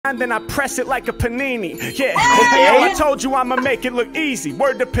and then I press it like a panini. Yeah, okay. I told you I'ma make it look easy.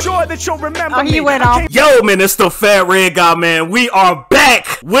 Word to sure that you'll remember me. Went off. Yo, man, it's the Fat Red Guy, man. We are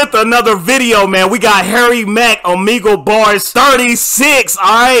back with another video, man. We got Mack Omegle bars 36. All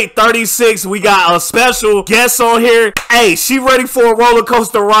right, 36. We got a special guest on here. Hey, she ready for a roller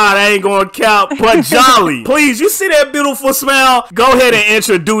coaster ride. I ain't gonna count, but Jolly, please, you see that beautiful smile? Go ahead and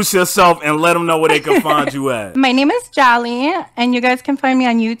introduce yourself and let them know where they can find you at. My name is Jolly, and you guys can find me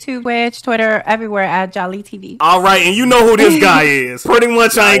on YouTube, Twitch, Twitter, everywhere at Jolly TV. All right, and you know who this guy is. Pretty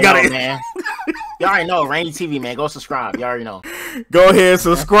much, I ain't got it. Man. You already know, Rainy TV, man. Go subscribe. You already know. Go ahead,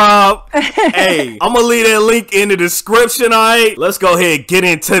 subscribe. Hey, I'm gonna leave that link in the description. All right, let's go ahead and get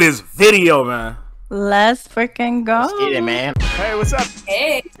into this video, man. Let's freaking go. Let's get it, man. Hey, what's up?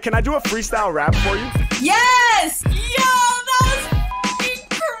 Hey. Can I do a freestyle rap for you? Yes! Yo, that was fucking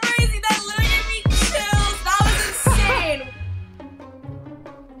crazy. That literally gave me chills. That was insane.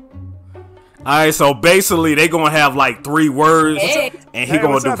 Alright, so basically they gonna have like 3 words, Hey. and he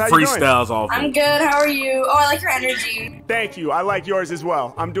gonna do up? How you doing? freestyles off I'm it. good. How are you? Oh, I like your energy. Thank you. I like yours as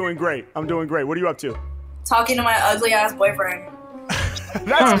well. I'm doing great. I'm doing great. What are you up to? Talking to my ugly ass boyfriend.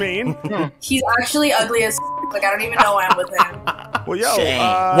 That's mean. He's actually ugly as like I don't even know why I'm with him. Well, yo, Shame.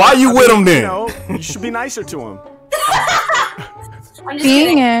 Why you with him then? You know, you should be nicer to him. I'm just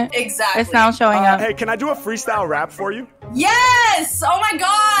Seeing kidding. it. Exactly. It's now showing up. Hey, can I do a freestyle rap for you? Yes! Oh my god!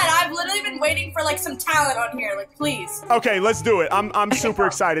 I've literally been waiting for like some talent on here. Like, please. Okay, let's do it. I'm super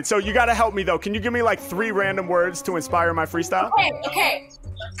excited. So you gotta help me though. Can you give me like 3 random words to inspire my freestyle? Okay.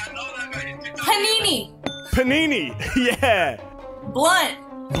 Panini. Panini. Yeah. Blunt.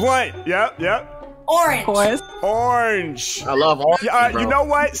 Blunt. Yep. Orange. Of course. Orange. I love orange. Yeah, bro. You know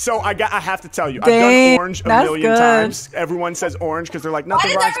what? So I have to tell you, I've Dang, done orange a that's million good. times. Everyone says orange because they're like Why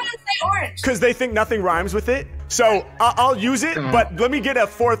nothing does rhymes. everyone say orange? Because they think nothing rhymes with it. So I'll use it, but let me get a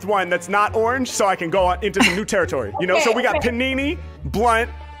 4th one that's not orange so I can go on into some new territory. You know, so we got panini, blunt,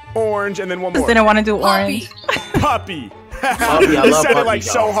 orange, and then one more. Just didn't want to do Puppy. orange. Puppy. Puppy, I You love said it puppy, like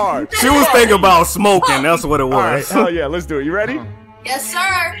so dog. hard. She was thinking about smoking. That's what it was. All right, hell yeah, let's do it. You ready? Yes,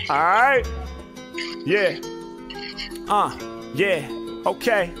 sir. All right. Yeah. Yeah.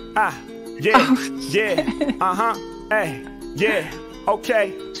 Okay. Yeah. Yeah. Hey. Yeah.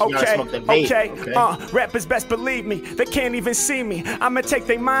 Okay. smoke that vape, okay. Rappers best believe me. They can't even see me. I'ma take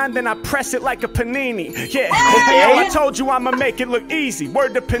their mind, then I press it like a panini. Yeah. Yo, I told you I'ma make it look easy.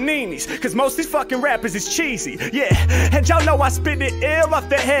 Word to paninis. Cause most these fucking rappers is cheesy. Yeah. And y'all know I spit it ill off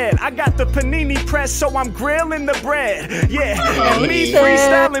the head. I got the panini press, so I'm grilling the bread. Yeah. And me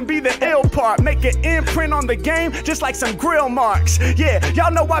freestyling be the ill part. Make an imprint on the game, just like some grill marks. Yeah.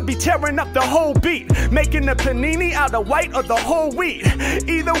 Y'all know I be tearing up the whole beat. Making the panini out of white or the whole wheat.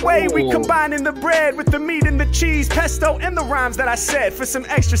 Either way, we combining the bread with the meat and the cheese, pesto, and the rhymes that I said. For some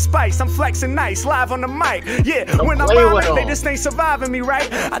extra spice, I'm flexing nice, live on the mic. Yeah, when I'm rhyming, they just ain't surviving me,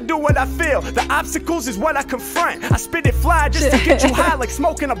 right? I do what I feel, the obstacles is what I confront. I spit it fly just to get you high like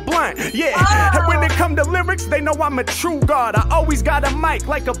smoking a blunt. Yeah, and when it come to lyrics, they know I'm a true god. I always got a mic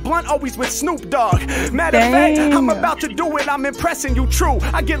like a blunt, always with Snoop Dogg. Matter of fact, I'm about to do it, I'm impressing you, true.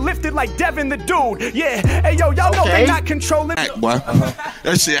 I get lifted like Devin the dude. Yeah, hey yo, y'all know they not controlling. Boy.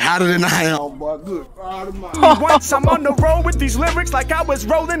 That shit hotter than I am, boy. Good. Once I'm on the road with these lyrics like I was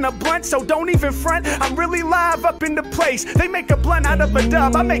rolling a blunt, so don't even front. I'm really live up in the place. They make a blunt out of a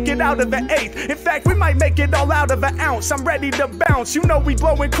dub, I make it out of an 1/8. In fact, we might make it all out of an ounce. I'm ready to bounce. You know we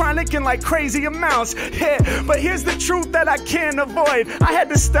blowing chronic in like crazy amounts. Yeah, but here's the truth that I can't avoid. I had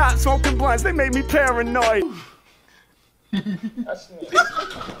to stop smoking blunts. They made me paranoid. Yeah,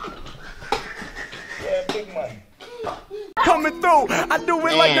 big money. Coming through, I do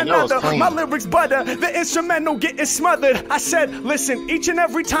it like another. My lyrics butter, the instrumental getting smothered. I said, listen, each and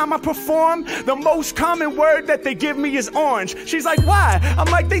every time I perform, the most common word that they give me is orange. She's like, why? I'm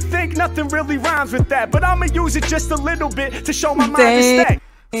like, they think nothing really rhymes with that, but I'ma use it just a little bit to show my mind is stacked.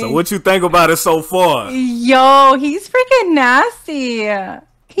 So what you think about it so far? Yo, he's freaking nasty.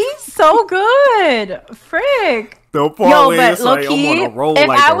 He's so good. Frick. The part Yo, where but it's like, low-key, I'm on a roll if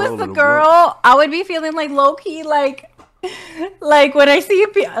like I a was roll the of girl, I would be feeling like low-key, like when I see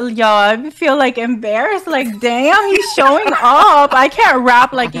yo, I feel like embarrassed, like damn, he's showing up. I can't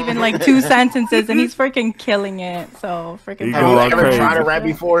rap like even like 2 sentences and he's freaking killing it. So freaking Have you ever tried to rap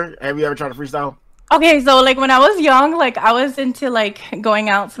before? Have you ever tried to freestyle? Okay, so like when I was young, like I was into like going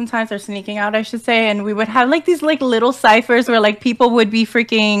out sometimes, or sneaking out I should say, and we would have like these like little ciphers where like people would be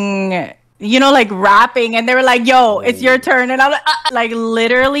freaking you know, like rapping, and they were like, "Yo, it's your turn," and I'm like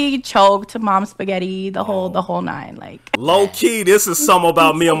literally choked Mom Spaghetti the whole nine. Like low key, this is something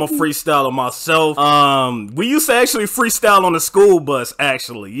about me. I'm a freestyler myself. We used to actually freestyle on the school bus.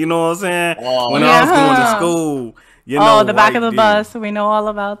 Actually, you know what I'm saying? When I was going to school. You know, the back of the bus. We know all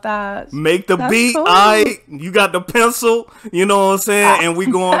about that. Make the beat. Cool. You got the pencil. You know what I'm saying? And we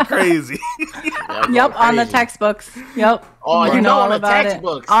going crazy. Yep, on the textbooks. Yep. Oh, you know all about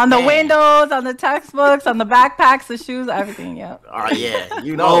it. On the windows, on the textbooks, on the backpacks, the shoes, everything. Yep. Oh yeah,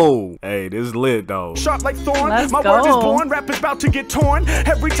 you know. Oh, hey, this is lit though. Sharp like thorn. Let's My go. words is born. Rap is about to get torn.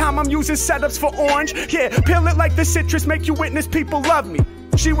 Every time I'm using setups for orange. Yeah, peel it like the citrus. Make you witness people love me.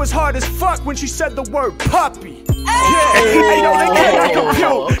 She was hard as fuck when she said the word puppy. Yeah, hey, yo, they can't like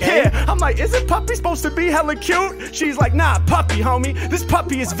compute. Yeah, I'm like, isn't puppy supposed to be hella cute? She's like, nah, puppy, homie. This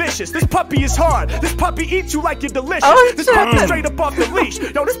puppy is vicious. This puppy is hard. This puppy eats you like you're delicious. This puppy straight up off the leash.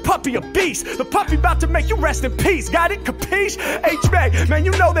 Yo, this puppy a beast. The puppy about to make you rest in peace. Got it? Capiche? H-Mac, man,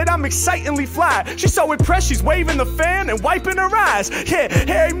 you know that I'm excitingly fly. She's so impressed, she's waving the fan and wiping her eyes. Yeah,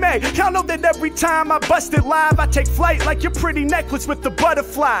 hey, Mac, y'all know that every time I bust it live, I take flight like your pretty necklace with the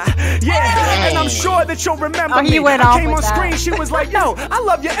butterfly. Yeah, and I'm sure that you'll remember me. I came on screen, she was like, yo, I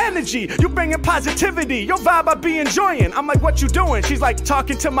love your energy. You bringing positivity. Your vibe I be enjoying. I'm like, what you doing? She's like,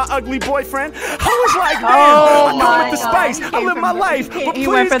 talking to my ugly boyfriend. I was like, damn, I come with the spice. I live my life. But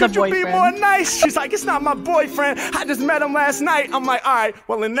please, could you be more nice? She's like, it's not my boyfriend. I just met him last night. I'm like, all right,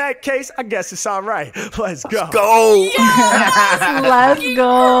 well, in that case, I guess it's all right. Let's go. Go. Yes, let's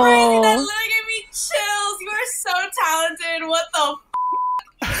go. Crazy. That literally gave me chills. You are so talented. What the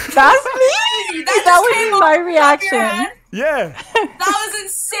That's me. That was my reaction. Yeah. That was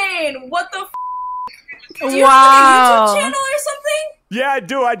insane. What the Do you wow. have a YouTube channel or something?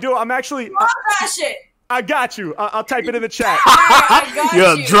 Yeah, I do. I'm actually. Drop that shit. I got you. I'll type it in the chat. I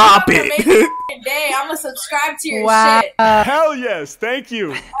got you. Drop I'm it. I'm gonna subscribe to your shit. Hell yes. Thank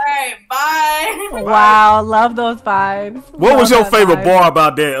you. Alright, bye. Wow, love those vibes. What was your favorite bar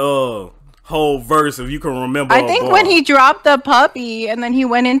about that whole verse, if you can remember? I think when he dropped the puppy and then he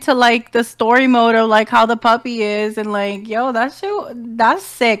went into like the story mode of like how the puppy is and like, yo, that shit, that's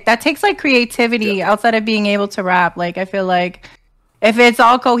sick. That takes like creativity outside of being able to rap. Like I feel like if it's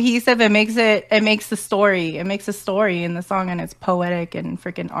all cohesive, it makes the story. It makes a story in the song and it's poetic and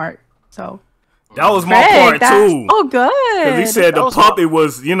freaking art. So that was my part too. Oh, good. Because he said the puppy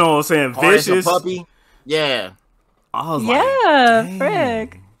was, you know what I'm saying, vicious. Puppy. Yeah. I was like,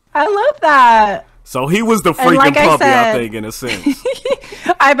 frick. I love that. So he was the freaking puppy, I think, in a sense.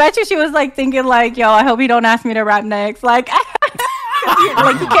 I bet you she was like thinking like, yo, I hope you don't ask me to rap next. Like,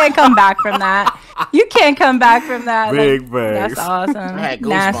 like you can't come back from that. You can't come back from that. Big like, bags. That's awesome. I had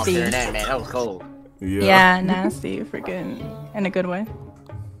nasty. That, man. That was cold. Yeah, nasty. Freaking in a good way.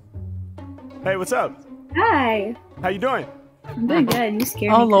 Hey, what's up? Hi. How you doing? I'm doing good. You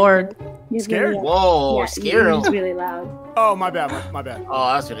scared me. Oh, Lord. Scared? Really Whoa, scared him. It's really loud. Oh, my bad, my bad. Oh,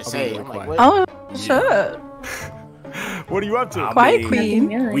 I was gonna say. I'm like, what? Oh, shit. What are you up to? Quiet queen.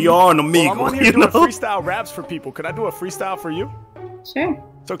 Really. We are on the Well, I'm Omegle, on here doing freestyle raps for people. Could I do a freestyle for you? Sure.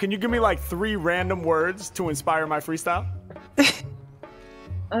 So can you give me like 3 random words to inspire my freestyle?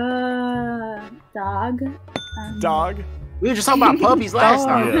 Dog. Dog. We were just talking about puppies last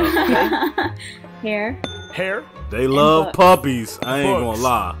time. Yeah. Hair. Hair. They love puppies. I ain't Books. gonna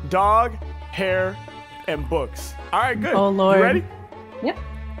lie. Dog, hair, and books. All right, good. Oh, Lord. You ready? Yep.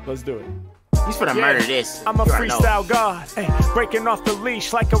 Let's do it. He's finna murder this. I'm a You already know. freestyle god, ay, breaking off the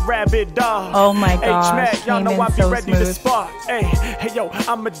leash like a rabid dog. Oh my gosh, H-Mac, y'all came know in I be so ready to smooth. spark. Hey, yo,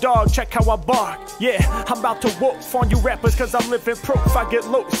 I'm a dog, check how I bark. Yeah, I'm about to whoop on you rappers cause I'm living proof. I get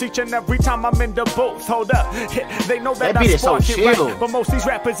loose each and every time I'm in the booth. Hold up, they know that beat I is so spark it chill. right. But most these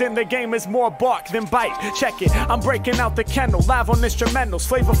rappers in the game is more bark than bite. Check it, I'm breaking out the kennel, live on instrumentals,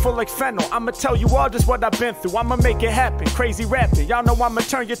 flavorful like fennel. I'ma tell you all just what I've been through. I'ma make it happen, crazy rapping. Y'all know I'ma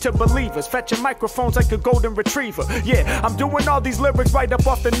turn you to believers, fetching microphones like a golden retriever. Yeah, I'm doing all these lyrics right up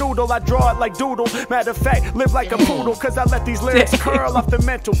off the noodle. I draw it like doodle. Matter of fact, live like a poodle, cause I let these lyrics curl off the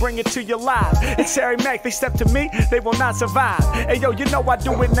mental, bring it to your live. It's Harry Mack, they step to me, they will not survive. Hey yo, you know I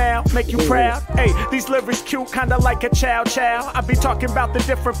do it now, make you proud. Hey, these lyrics cute, kinda like a chow chow. I be talking about the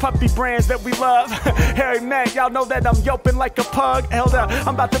different puppy brands that we love. Harry Mack, y'all know that I'm yelping like a pug. Held up,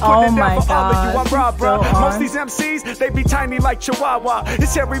 I'm about to put it down for all of you. I'm raw, bro. Most these MCs, they be tiny like Chihuahua.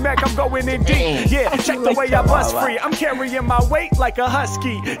 It's Harry Mack, I'm going in dig deep. Yeah, check the way I bust free. I'm carrying my weight like a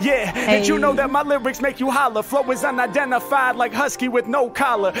husky. Yeah, and you know that my lyrics make you holler. Flow is unidentified like husky with no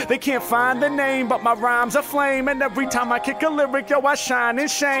collar. They can't find the name, but my rhymes are flame. And every time I kick a lyric, yo, I shine and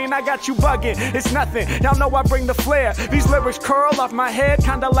shine. I got you bugging, it's nothing. Y'all know I bring the flair. These lyrics curl off my head,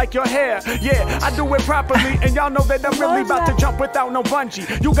 kinda like your hair. Yeah, I do it properly, and y'all know that I'm really about to jump without no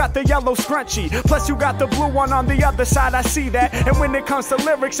bungee. You got the yellow scrunchie, plus you got the blue one on the other side. I see that. And when it comes to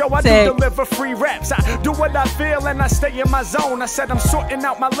lyrics, yo, I do deliver free raps. I do what I feel and I stay in my zone. I said I'm sorting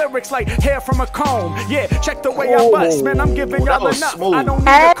out my lyrics like hair from a comb. Yeah, check the way I bust, man. I'm giving y'all enough. Smooth. I don't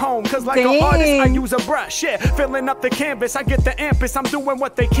need a comb, cause like an artist, I use a brush. Yeah, filling up the canvas, I get the ampus. I'm doing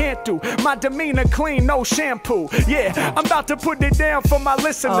what they can't do. My demeanor clean, no shampoo. Yeah, I'm about to put it down for my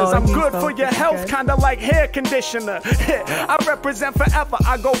listeners. I'm good for your health, kinda like hair conditioner. Yeah, I represent forever,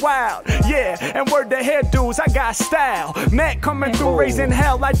 I go wild. Yeah, and word to hair dudes, I got style. Mac coming through, raising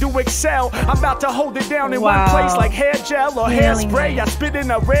hell, I do excel. I'm about to hold it down in one place like hair gel or hairspray. I spit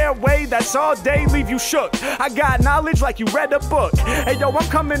in a rare way, that's all day, leave you shook. I got knowledge like you read a book. Hey yo, I'm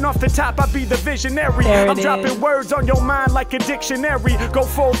coming off the top, I be the visionary. I'm dropping words on your mind like a dictionary. Go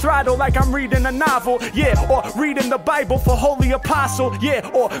full throttle like I'm reading a novel. Yeah, or reading the Bible for Holy Apostle. Yeah,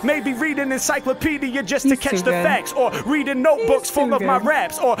 or maybe reading encyclopedia just to catch the facts. Or reading notebooks full of my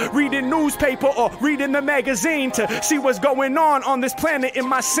raps. Or reading newspaper or reading the magazine to see what's going on this planet in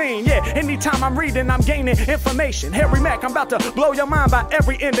my scene. Yeah, anytime I'm reading, I'm gaining information. Harry Mack, I'm about to blow your mind by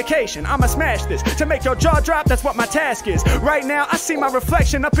every indication. I'ma smash this to make your jaw drop, that's what my task is. Right now, I see my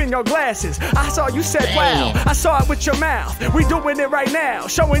reflection up in your glasses. I saw you said wow, I saw it with your mouth. We doing it right now,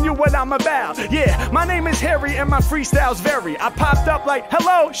 showing you what I'm about. Yeah, my name is Harry and my freestyles vary. I popped up like,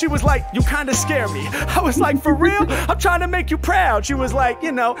 hello, she was like, you kinda scare me. I was like, for real? I'm trying to make you proud. She was like,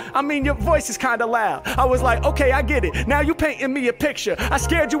 you know, I mean, your voice is kinda loud. I was like, okay, I get it. Now you painting me a picture. I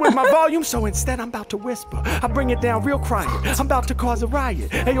scared you with my volume, so instead I'm about to whisper. I bring it down real quiet. I'm about to cause a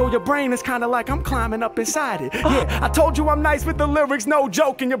riot. Hey yo, your brain is kinda like I'm climbing up inside it. Yeah, I told you I'm nice with the lyrics, no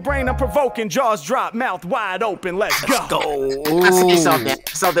joke. In your brain I'm provoking, jaws drop, mouth wide open. Let's go. I see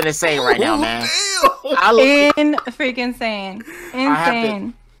something to say right now, man. Freaking insane.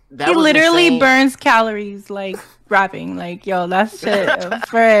 He literally burns calories like rapping. Like, yo, that shit,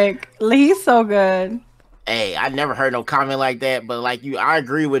 frick. He's so good. Hey, I never heard no comment like that, but like you, I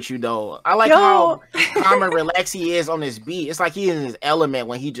agree with you though. I like how calm and relaxed he is on this beat. It's like he in his element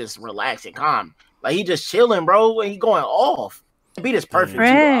when he just relaxed and calm. Like he just chilling, bro, when he going off. The beat is perfect too.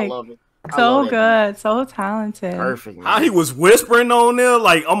 I love it. So good, so talented. Perfect, man. How he was whispering on there,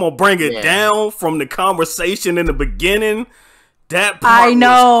 like I'm gonna bring it down from the conversation in the beginning. That part I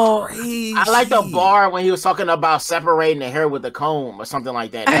know. Was crazy. I like the bar when he was talking about separating the hair with the comb or something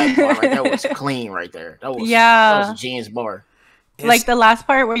like that. That bar right there was clean right there. That was that was a genius bar. Like the last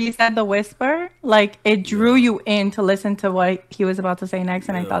part where you said the whisper, like it drew you in to listen to what he was about to say next,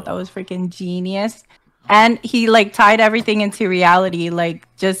 and I thought that was freaking genius. And he like tied everything into reality, like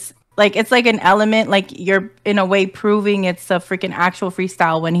just like it's like an element, like you're in a way proving it's a freaking actual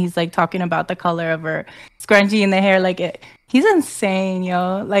freestyle when he's like talking about the color of her scrunchie in the hair, like it. He's insane,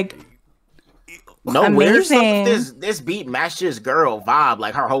 yo. Like, no weird stuff. This beat matched this girl vibe,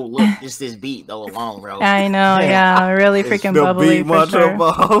 like her whole look. Just this beat though alone, bro. I know, yeah, really freaking bubbly for sure.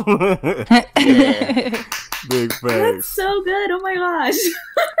 Big facts. That's so good. Oh my gosh.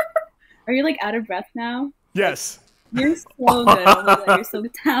 Are you like out of breath now? Yes. You're so good. Oh my God, you're so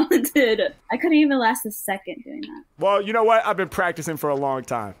talented. I couldn't even last a second doing that. Well, you know what? I've been practicing for a long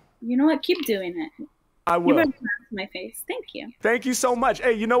time. You know what? Keep doing it. I will. You my face. Thank you. Thank you so much.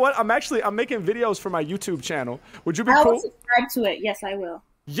 Hey, you know what? I'm making videos for my YouTube channel. Would you be cool? I will subscribe to it. Yes, I will.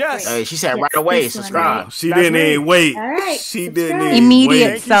 Yes. Hey, she said right away, subscribe. She didn't even wait. All right. She didn't even immediate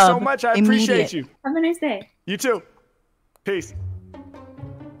wait. Thank you so much. I appreciate you. Have a nice day. You too. Peace.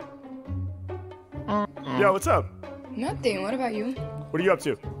 Yo, what's up? Nothing. What about you? What are you up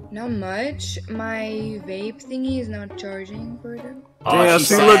to? Not much. My vape thingy is not charging further. Yeah,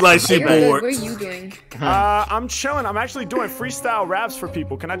 she looked like she bored. What are you doing? I'm chilling. I'm actually doing freestyle raps for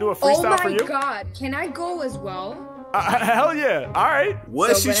people. Can I do a freestyle for you? Oh my God. Can I go as well? Hell yeah. All right.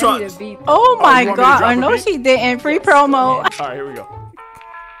 What she trying? Oh my God. I know she didn't. Free promo. All right, here we go.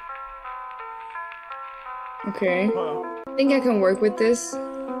 Okay. I think I can work with this.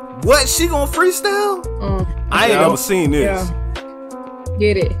 What? She gonna freestyle? I ain't never seen this. Yeah.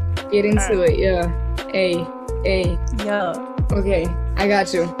 Get it. Get into it. Yeah. Hey. Yo. Okay. I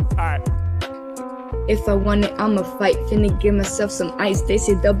got you. All right. If I want it, I'ma fight. Finna give myself some ice. They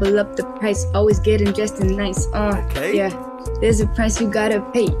say double up the price. Always getting dressed in nice. Okay. Yeah. There's a price you gotta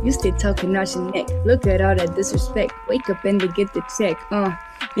pay. You stay talking out your neck. Look at all that disrespect. Wake up and they get the check.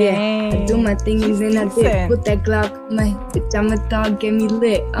 Yeah, I do my thingies and I did decent. put that Glock. My bitch, I'm a dog, get me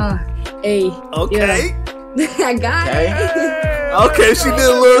lit. Hey. Okay. Yeah. I got it. Okay, she did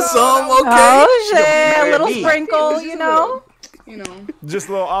a little song. Okay. Oh shit, a little beat. sprinkle, you know. You know. Just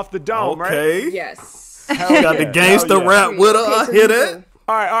a little off the dome, right? Okay. Yes. Got the gangster Hell yeah. rap with her. I hear that.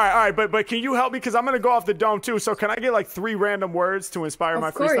 All right. But can you help me? Because I'm gonna go off the dome too. So can I get like 3 random words to inspire my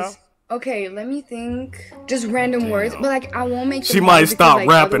Of course. freestyle? Okay, let me think. Just random words, but like I won't make. She them might hard stop because,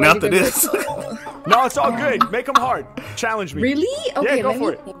 like, rapping otherwise after you're gonna this. be like, No, it's all good. Make them hard. Challenge me. really? Okay, go let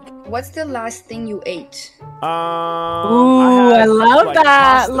for me it. think. What's the last thing you ate? Ooh, I love like, that.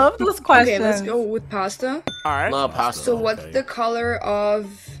 pasta. Love those questions. Okay, let's go with pasta. All right. Love pasta. So what's the color of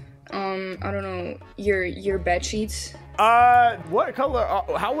I don't know, your bed sheets? What color?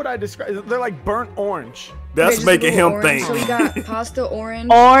 How would I describe? They're like burnt orange. That's just making a little him orange. think. So we got pasta orange.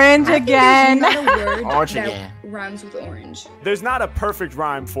 Orange I think again. there's not a word Orange that again. rhymes with orange. There's not a perfect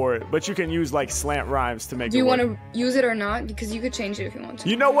rhyme for it, but you can use like slant rhymes to make Do it you work. want to use it or not? Because you could change it if you want to.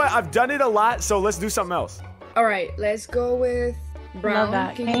 You know what? I've done it a lot, so let's do something else. All right, let's go with brown. Love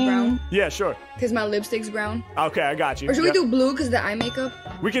that. Can you do brown? Yeah, sure. Because my lipstick's brown. Okay, I got you. Or should Yep. we do blue because the eye makeup?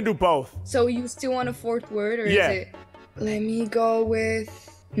 We can do both. So you still want a 4th word or Yeah. is it? Let me go with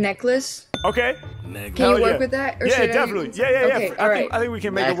necklace. Okay. Nigga. Can Hell you work yeah. with that? Or Yeah, should I- definitely. Yeah. Okay, all right. I think we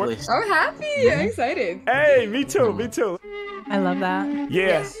can make it work. Necklace. I'm happy. I'm excited. Hey, me too. Me too. I love that.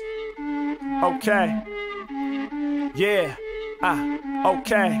 Yeah. Yes. Okay. Yeah.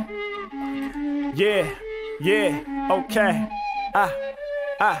 Okay. Yeah. Okay.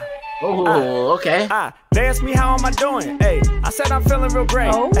 Oh, okay. They asked me how am I doing? Hey, I said I'm feeling real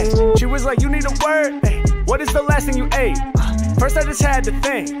great. Oh. Ay, she was like, you need a word. Hey, what is the last thing you ate? First I just had to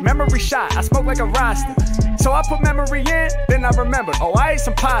think. Memory shot. I spoke like a roster. So I put memory in, then I remembered. Oh, I ate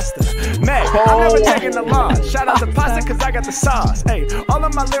some pasta. Man, I'm never taking the loss. Shout out to pasta cause I got the sauce. Hey, all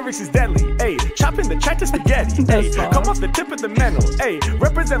of my lyrics is deadly. Hey, chopping the track to spaghetti. Hey, come off the tip of the mental. Hey,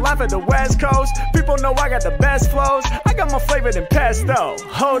 represent life at the West Coast. People know I got the best flows. I got more flavor than pesto.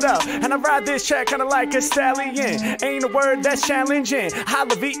 Hold up, and I ride this track kinda like a stallion. Ain't a word that's challenging.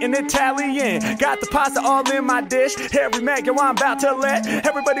 Holla in Italian. Got the pasta all in my dish. Harry Mack, yo, I'm about to let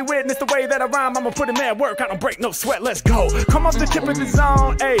everybody witness the way that I rhyme. I'ma put in mad work. I don't break no sweat. Let's go. Come off the tip of the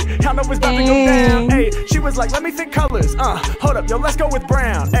zone. Hey, y'all know it's about to go down. Hey, she was like, let me think colors. Hold up, yo, let's go with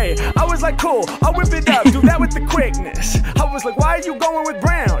brown. Hey, I was like, cool. I'll whip it up. Do that with the quickness. I was like, why are you going with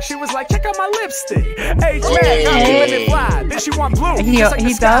brown? She was like, check out my lipstick. H-Mac, I'm keeping it fly. Then she want blue. He just like the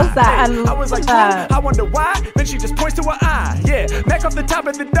does sky. that. Hey, I was like, that. blue. I wonder why. Then she just points to her eye. Yeah, Mac off the top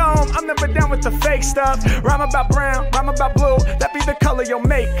of the dome. I'm never down with the fake stuff. Rhyme about brown, rhyme about blue. That be the color your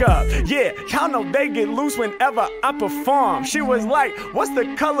makeup. Yeah, y'all know they get loose whenever I perform. She was like, what's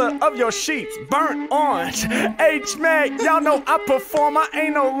the color of your sheets? Burnt orange. H-Mac, y'all know I perform. I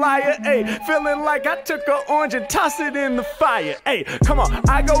ain't no liar. Hey, feeling like I took an orange and tossed it in the fire. Hey, come on,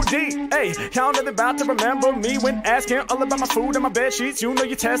 I go deep. Hey, y'all know they about to remember me when asking all about my food and my bed sheets. You know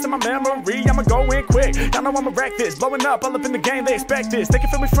you're testing my memory. I'ma go in quick. Y'all know I'ma wreck this. Blowing up all up in the game, they expect this. They can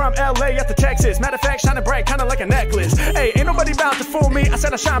feel me from LA out to Texas. Matter of fact, shining bright, kinda like a necklace. Hey, ain't nobody about to fool me. I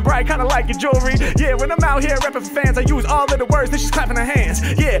said I shine bright, kinda like your jewelry. Yeah, when I'm out here rapping for fans, I use all of the words, then she's clapping her hands.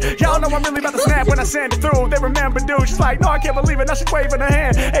 Yeah, y'all know I'm really about to snap when I send it through. They remember, dude. She's like, no, I can't believe it. Now she's waving her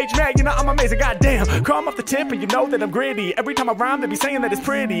hand. H-Mac, you know I'm amazing, goddamn. Come off the tip and you know that I'm gritty. Every time I rhyme, they be saying that it's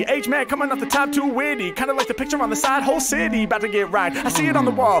pretty. H-Mac coming off the top, too witty. Kinda like the picture on the side, whole city about to get right. I see it on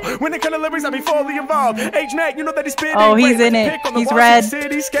the wall. When it comes to lyrics, I be fully involved. H-Mac, you know that he's spitting. Oh, he's in it. He's red.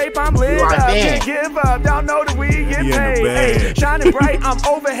 Cityscape, I'm lit You are up. dead. Can't give up. Y'all know that we get He in the paid. bag. Hey, shining bright, I'm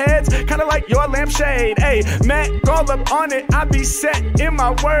overheads, kinda like your lampshade. Hey, Mac, all up on it, I be set in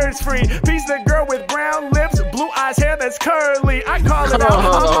my words free. Piece the girl with brown lips, blue eyes, hair that's curly. I call it out,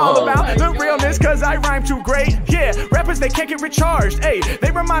 I'm all about the realness, cause I rhyme too great. Yeah, rappers, they can't get recharged. Hey,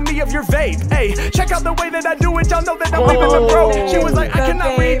 they remind me of your vape. Hey, check out the way that I do it, y'all know that I'm leaving the broke. She was like, I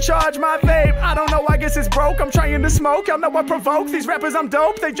cannot recharge my vape. I don't know, I guess it's broke. I'm trying to smoke, y'all know I provoke. These rappers, I'm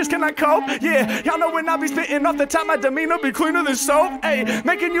dope, they just cannot cope. Yeah, y'all know when I be spitting off the top, my demeanor be cleaner than soap. Hey,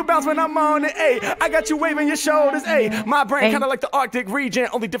 making you bounce when I'm on it. Hey, I got you waving your shoulders. Hey, my brain kinda like the Arctic region.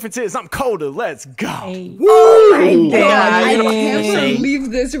 Only difference is I'm colder. Let's go. Hey. God, I can't Dang.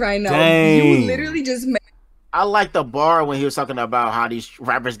 believe this right now. Dang. You literally just made I like the bar when he was talking about how these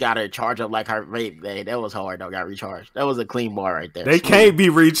rappers got to charge up like her vape. That was hard though. Got recharged. That was a clean bar right there. They can't be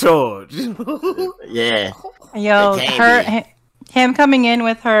recharged. Yeah. Yo, They can't him coming in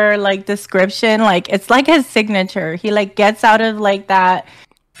with her like description, like it's like his signature. He like gets out of like that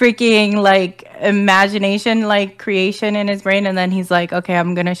freaking like imagination, like creation in his brain, and then he's like, okay,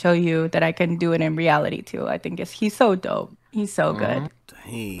 I'm gonna show you that I can do it in reality too. I think he's so dope. He's so good.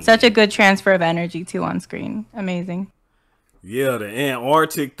 Such a good transfer of energy too on screen. Amazing. Yeah, the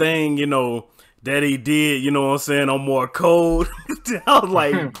Antarctic thing, you know, that he did, you know what I'm saying, on More Cold. I was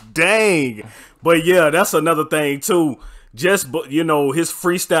like, dang. But yeah, that's another thing too. Just, you know, his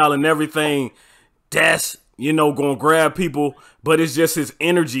freestyle and everything, that's, you know, gonna grab people. But it's just his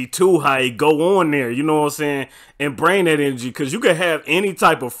energy too, how he go on there, you know what I'm saying, and bring that energy. Because you can have any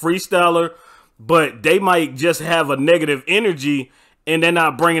type of freestyler, but they might just have a negative energy and they're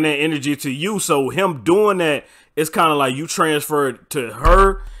not bringing that energy to you. So him doing that, it's kind of like you transfer it to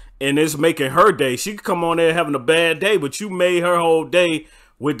her and it's making her day. She could come on there having a bad day, but you made her whole day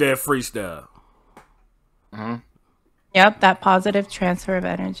with that freestyle. Yep, that positive transfer of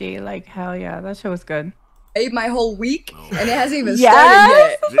energy. Like, hell yeah, that shit was good. Made my whole week, and it hasn't even started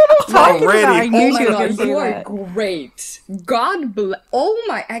yet. Already. Oh my god, you are great. God bless. Oh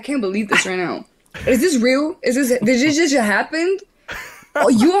my, I can't believe this right now. Is this real? Is this? Did this just happen? Oh,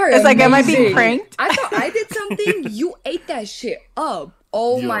 you are. It's amazing. like, am I being pranked? I thought I did something. You ate that shit up.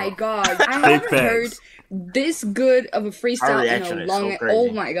 Oh my god, I haven't heard this good of a freestyle in a long. Oh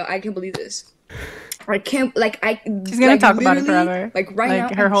my god, I can't believe this. I can't. She's gonna talk about it forever. Like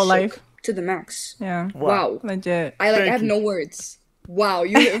right now, her whole life to the max. Yeah. Wow. Legit. I have no words. Wow,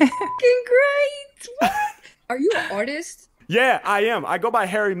 you're fucking great. What? Are you an artist? Yeah, I am. I go by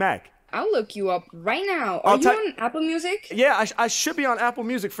Harry Mack. I'll look you up right now. Are you on Apple Music? Yeah, I should be on Apple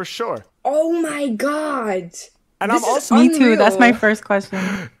Music for sure. Oh my god. And I'm also me too. That's my first question.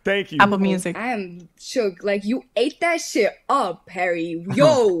 Thank you. Apple Music. I am shook. Like you ate that shit up, Harry.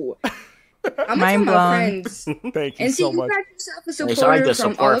 Yo. I'm mind blown. My friends. Thank you and so much. And see, you got yourself a supporter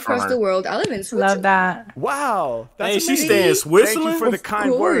from all across the world. I live in Switzerland. Love that. Wow. Hey, she stay in Switzerland? Thank you for the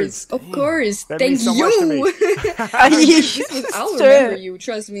kind words. Of course. That Thank means so you. much to me. I'll remember you.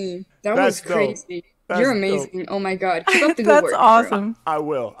 Trust me. That was crazy. You're amazing. Oh my god. Keep up the good work. That's awesome. I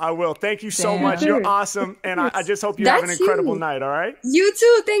will. Thank you so much. You're awesome. And I just hope you have an incredible night, all right? You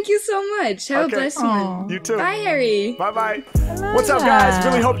too. Thank you so much. Have a blessed one. You too. Bye, Harry. Bye-bye. What's up, guys?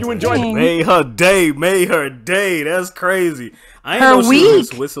 Really hope you enjoyed it. Made her day. That's crazy. I ain't her know she week. was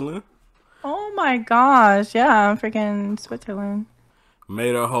in Switzerland. Oh my gosh. Yeah, I'm freaking Switzerland.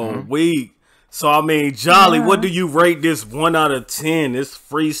 Made her whole week. So, I mean, Jolly, what do you rate this 1 out of 10, this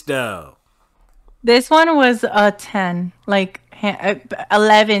freestyle? This one was a 10, like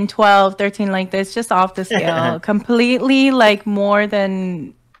 11, 12, 13, like this, just off the scale. Completely, like, more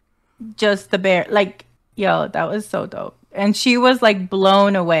than just the bear. Like, yo, that was so dope. And she was, like,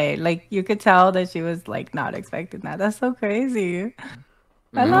 blown away. Like, you could tell that she was, like, not expecting that. That's so crazy.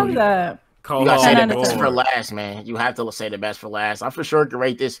 I love that. You gotta say the best for last, man. You have to say the best for last. I for sure can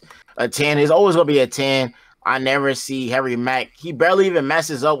rate this a 10. It's always gonna be a 10. I never see Harry Mack. He barely even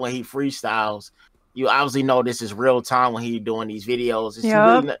messes up when he freestyles. You obviously know this is real time when he's doing these videos.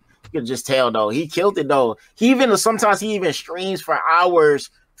 Really, you can just tell though. He killed it though. Sometimes he even streams for hours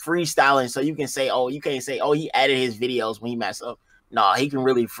freestyling. So you can say, oh, you can't say, oh, he added his videos when he messed up. No, he can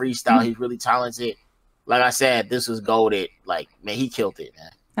really freestyle. He's really talented. Like I said, this was goated. Like, man, he killed it, man.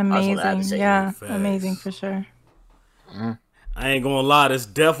 Amazing. Yeah, amazing for sure. I ain't gonna lie, this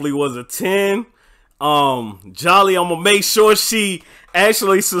definitely was a 10. Jolly, I'm gonna make sure she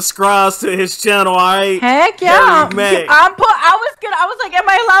actually subscribes to his channel. All right. Heck yeah. I was like, am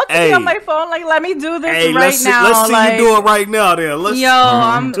I allowed to be on my phone? Like, let me do this right now. Let's see you do it right now. Then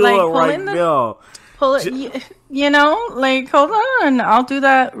I'm do like it right now. Pull it. You know, like, hold on. I'll do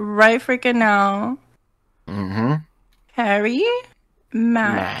that right freaking now. Harry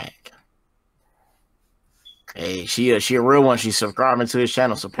Mack. Hey, she a real one. She's subscribing to his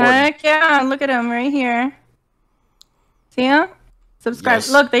channel. Supporting. Heck yeah. Look at him right here. See him? Subscribe. Yes.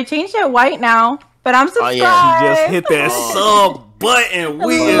 Look, they changed it white now, but I'm subscribed. Oh, yeah. She just hit that sub button.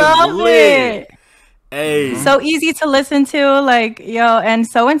 We love it. Hey. So easy to listen to, like, yo, and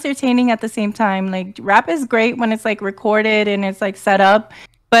so entertaining at the same time. Like, rap is great when it's, like, recorded and it's, like, set up.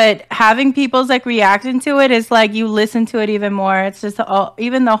 But having people's, like, reaction to it is, like, you listen to it even more. It's just,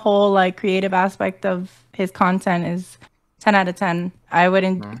 even the whole, like, creative aspect of his content is 10 out of 10. I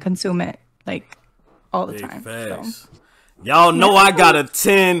wouldn't consume it, like, all the time. So. Y'all know I got a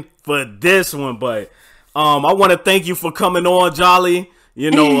 10 for this one, but I want to thank you for coming on, Jolly.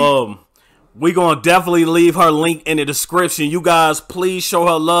 You know, we're going to definitely leave her link in the description. You guys, please show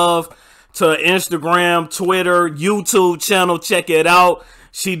her love to Instagram, Twitter, YouTube channel. Check it out.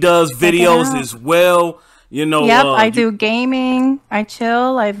 She does videos as well. You know, I do gaming. I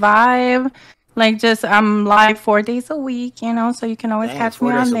chill. I vibe. Like, just, I'm live 4 days a week, you know, so you can always catch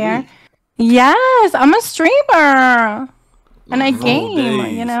me on there. Yes, I'm a streamer. And I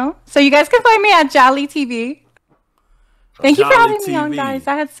game, you know? So you guys can find me at Jolly TV. Thank you for having me on, guys.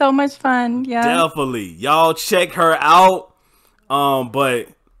 I had so much fun. Yeah, definitely. Y'all check her out. But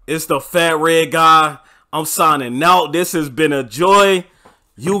it's the Fat Red Guy. I'm signing out. This has been a joy.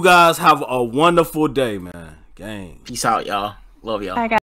 You guys have a wonderful day, man. Gang. Peace out, y'all. Love y'all.